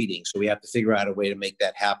outdoor eating. So we have to figure out a way to make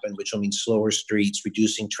that happen, which will mean slower streets,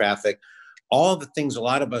 reducing traffic, all the things a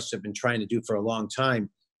lot of us have been trying to do for a long time.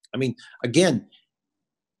 Again,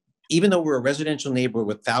 even though we're a residential neighborhood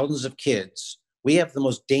with thousands of kids, we have the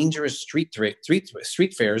most dangerous street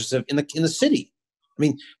fairs in the city.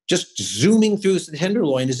 Just zooming through the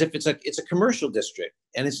Tenderloin as if it's a commercial district,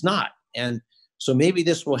 and it's not. And so maybe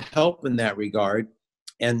this will help in that regard,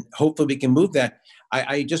 and hopefully we can move that.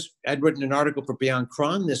 I'd written an article for Beyond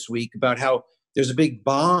Cron this week about how there's a big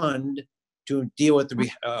bond to deal with the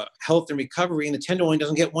health and recovery, and the Tenderloin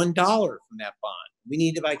doesn't get $1 from that bond. We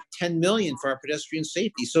need about $10 million for our pedestrian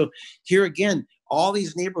safety. So here again, all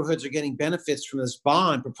these neighborhoods are getting benefits from this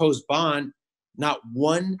proposed bond, not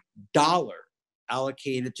 $1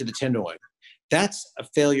 allocated to the Tenderloin. That's a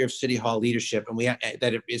failure of City Hall leadership, and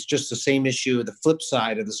it's just the same issue, the flip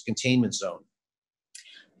side of this containment zone.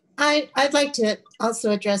 I'd like to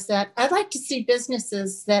also address that. I'd like to see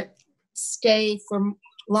businesses that stay for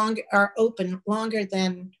longer, are open longer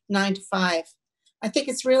than 9 to 5. I think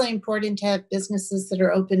it's really important to have businesses that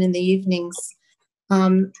are open in the evenings,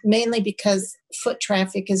 mainly because foot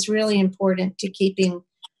traffic is really important to keeping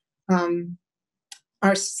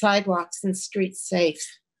our sidewalks and streets safe,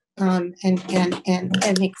 and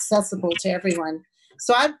accessible to everyone.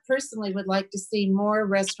 So I personally would like to see more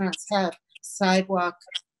restaurants have sidewalk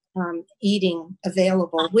eating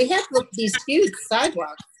available. We have these huge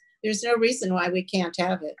sidewalks. There's no reason why we can't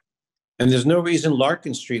have it. And there's no reason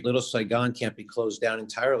Larkin Street, Little Saigon, can't be closed down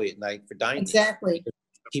entirely at night for dining. Exactly.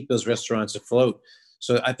 Keep those restaurants afloat.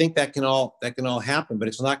 So I think that can all happen, but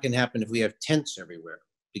it's not going to happen if we have tents everywhere,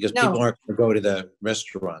 because people aren't going to go to the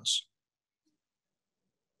restaurants.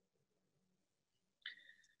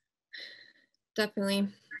 Definitely.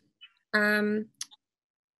 Well,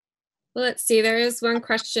 let's see. There is one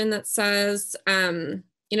question that says,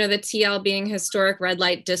 you know, the TL being historic red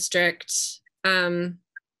light district,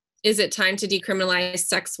 is it time to decriminalize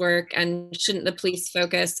sex work, and shouldn't the police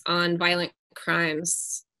focus on violent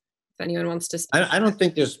crimes? If anyone wants to speak. I don't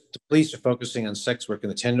think the police are focusing on sex work in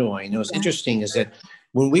the Tenderloin. You know, what's interesting is that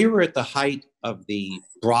when we were at the height of the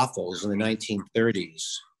brothels in the 1930s,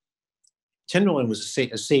 Tenderloin was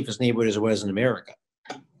as safe as neighborhood as it was in America.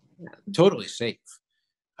 Yeah. Totally safe.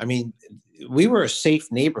 I mean, we were a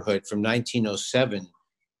safe neighborhood from 1907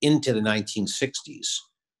 into the 1960s.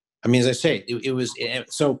 I mean, as I say, it was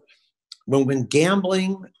so when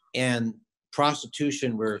gambling and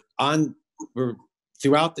prostitution were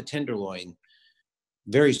throughout the Tenderloin,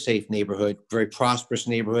 very safe neighborhood, very prosperous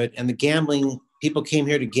neighborhood, and the gambling, people came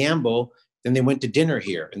here to gamble, then they went to dinner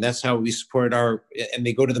here, and that's how we supported and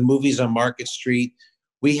they go to the movies on Market Street.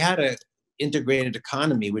 We had a integrated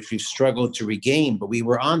economy, which we've struggled to regain, but we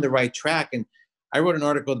were on the right track. And I wrote an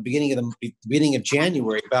article at the beginning of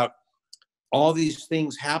January about all these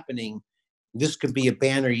things happening. This could be a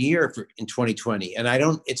banner year in 2020. And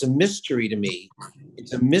it's a mystery to me.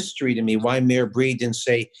 It's a mystery to me why Mayor Breed didn't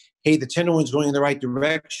say, hey, the Tenderloin's going in the right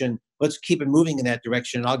direction. Let's keep it moving in that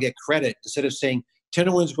direction and I'll get credit. Instead of saying,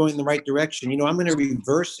 Tenderloin's going in the right direction, you know, I'm going to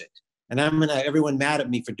reverse it. And I'm going to have everyone mad at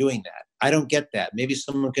me for doing that. I don't get that. Maybe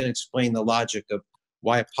someone can explain the logic of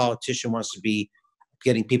why a politician wants to be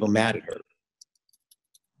getting people mad at her.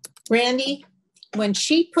 Randy, when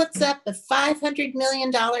she puts up a $500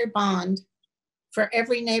 million bond for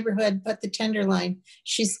every neighborhood but the Tenderloin,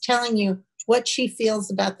 she's telling you what she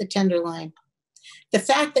feels about the Tenderloin. The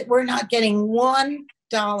fact that we're not getting $1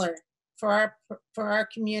 for our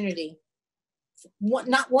community,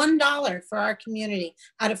 not $1 for our community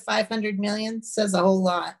out of 500 million says a whole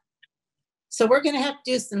lot. So we're going to have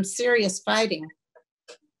to do some serious fighting.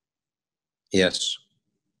 Yes.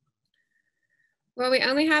 Well, we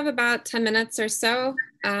only have about 10 minutes or so.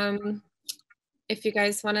 If you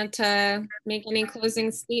guys wanted to make any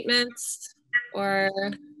closing statements or.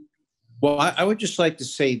 Well, I would just like to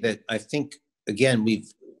say that I think, again,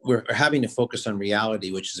 we're having to focus on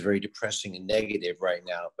reality, which is very depressing and negative right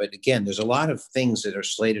now. But again, there's a lot of things that are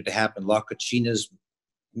slated to happen. La Cucina's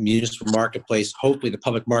municipal marketplace, hopefully the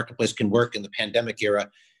public marketplace can work in the pandemic era,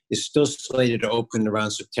 is still slated to open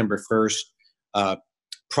around September 1st.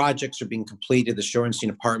 Projects are being completed. The Shorenstein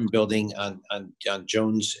apartment building on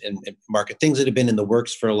Jones and Market, things that have been in the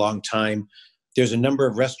works for a long time. There's a number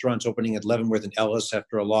of restaurants opening at Leavenworth and Ellis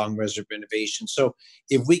after a long renovation. So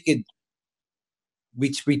if we could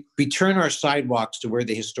return our sidewalks to where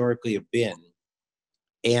they historically have been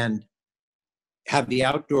and have the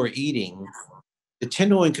outdoor eating, the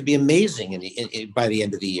Tenderloin could be amazing by the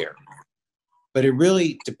end of the year. But it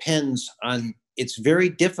really depends on, it's very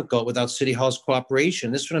difficult without City Hall's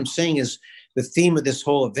cooperation. This is what I'm saying is the theme of this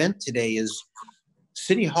whole event today is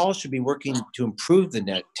City Hall should be working to improve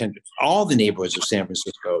all the neighborhoods of San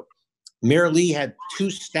Francisco. Mayor Lee had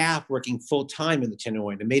 2 staff working full time in the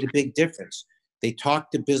Tenderloin. It made a big difference. They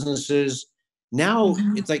talked to businesses. Now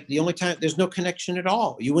it's like the only time there's no connection at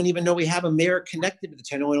all. You wouldn't even know we have a mayor connected to the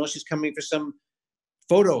Tenderloin unless she's coming for some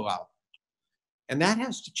photo op. And that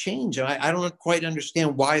has to change. I don't quite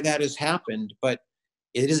understand why that has happened, but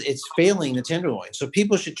it's failing the Tenderloin. So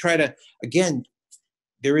people should try to, again,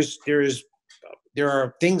 there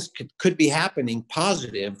are things could be happening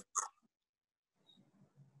positive.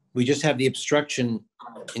 We just have the obstruction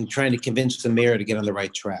in trying to convince the mayor to get on the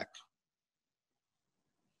right track.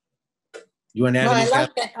 You want to add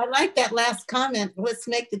anything? I like that last comment. Let's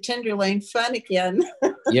make the Tenderloin fun again.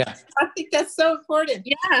 Yeah. I think that's so important.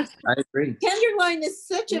 Yeah. I agree. Tenderloin is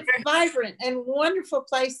such a vibrant and wonderful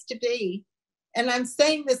place to be. And I'm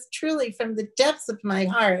saying this truly from the depths of my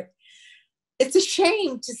heart. it's a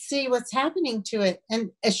shame to see what's happening to it,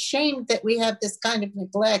 and a shame that we have this kind of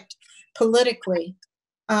neglect politically.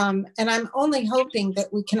 And I'm only hoping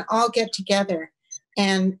that we can all get together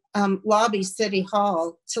and lobby City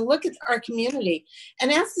Hall to look at our community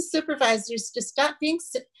and ask the supervisors to stop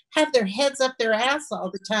have their heads up their ass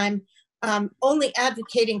all the time, only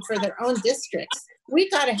advocating for their own districts. We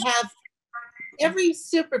got to have every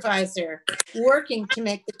supervisor working to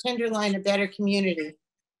make the Tenderloin a better community.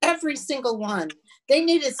 Every single one. They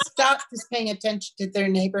need to stop just paying attention to their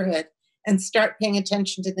neighborhood and start paying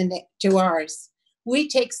attention to ours. We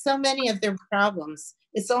take so many of their problems.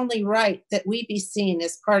 It's only right that we be seen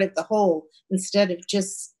as part of the whole instead of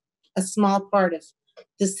just a small part of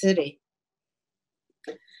the city.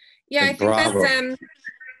 Yeah, I think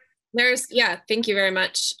that's thank you very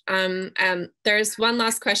much. There's one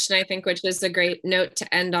last question, I think, which is a great note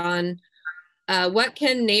to end on. What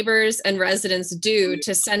can neighbors and residents do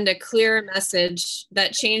to send a clear message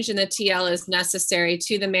that change in the TL is necessary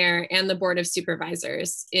to the mayor and the Board of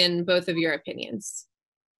Supervisors, in both of your opinions?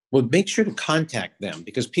 Well, make sure to contact them,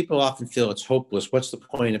 because people often feel it's hopeless. What's the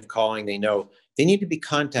point of calling? They know they need to be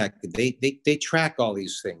contacted. They track all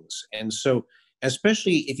these things. And so,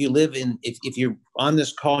 especially if you live in, if you're on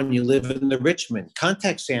this call and you live in the Richmond,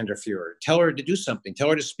 contact Sandra Fuhrer, tell her to do something, tell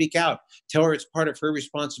her to speak out, tell her it's part of her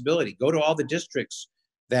responsibility. Go to all the districts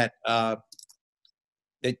that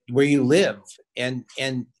where you live, and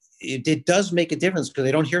it does make a difference, because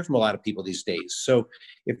they don't hear from a lot of people these days. So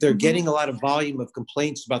if they're getting a lot of volume of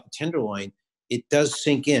complaints about the Tenderloin, it does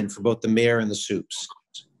sink in for both the mayor and the soups.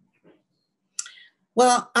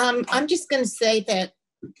 Well, I'm just going to say that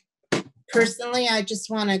personally, I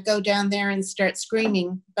just want to go down there and start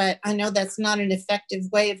screaming, but I know that's not an effective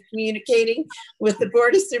way of communicating with the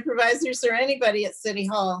Board of Supervisors or anybody at City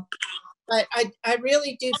Hall. But I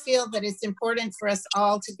really do feel that it's important for us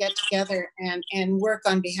all to get together and work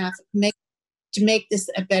on behalf of to make this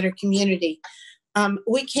a better community.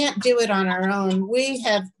 We can't do it on our own. We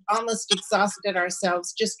have almost exhausted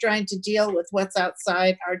ourselves just trying to deal with what's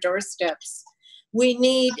outside our doorsteps. We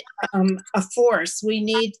need a force. We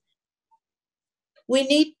need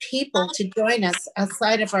people to join us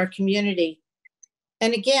outside of our community.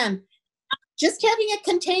 And again, just having a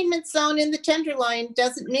containment zone in the Tenderloin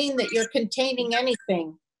doesn't mean that you're containing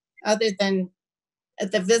anything other than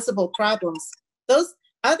the visible problems. Those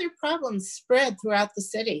other problems spread throughout the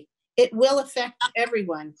city. It will affect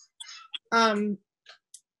everyone.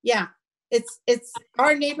 Yeah, it's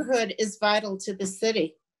our neighborhood is vital to the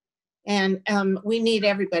city, and we need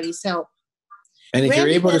everybody's help. And if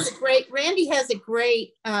Randy you're able Randy has a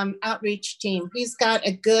great outreach team. He's got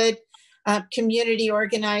a good community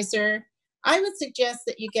organizer. I would suggest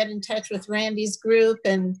that you get in touch with Randy's group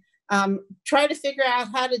and try to figure out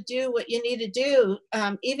how to do what you need to do,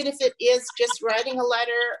 even if it is just writing a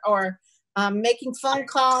letter or making phone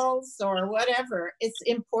calls or whatever. It's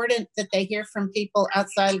important that they hear from people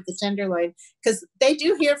outside of the Tenderloin, because they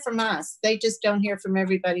do hear from us. They just don't hear from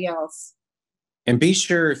everybody else. And be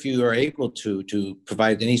sure, if you are able to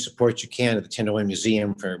provide any support you can at the Tenderloin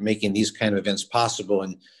Museum for making these kind of events possible,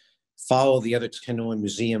 and follow the other Tenderloin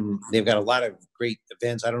Museum. They've got a lot of great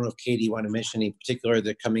events. I don't know if Katie, you want to mention any particular that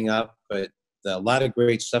are coming up, but a lot of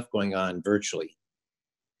great stuff going on virtually.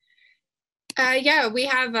 Yeah, we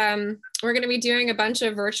have, we're going to be doing a bunch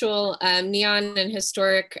of virtual neon and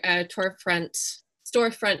historic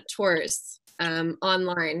storefront tours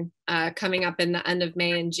online coming up in the end of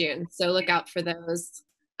May and June. So look out for those.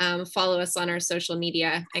 Follow us on our social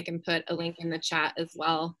media. I can put a link in the chat as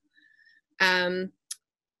well.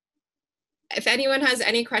 If anyone has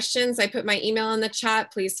any questions, I put my email in the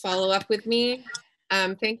chat. Please follow up with me.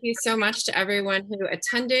 Thank you so much to everyone who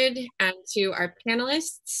attended and to our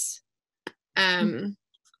panelists. I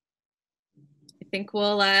think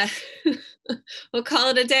we'll we'll call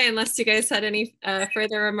it a day unless you guys had any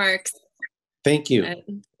further remarks. Thank you.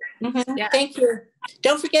 Yeah. Thank you.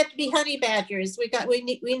 Don't forget to be honey badgers.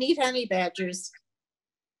 We need honey badgers.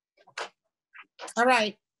 All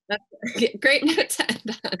right. That's a great note to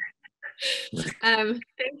end on.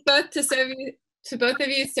 Thanks to both of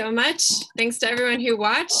you so much. Thanks to everyone who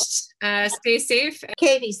watched. Stay safe.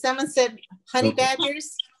 Katie, someone said honey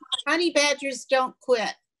badgers. Honey badgers don't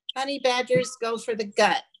quit. Honey badgers go for the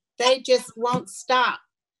gut. They just won't stop.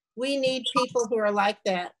 We need people who are like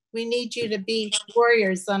that. We need you to be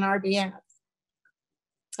warriors on our behalf.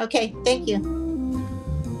 Okay, thank you.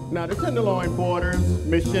 Now the Tenderloin borders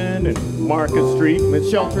Mission and Market Street, and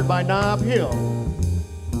it's sheltered by Nob Hill.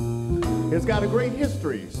 It's got a great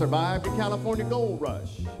history, survived the California Gold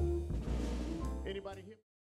Rush.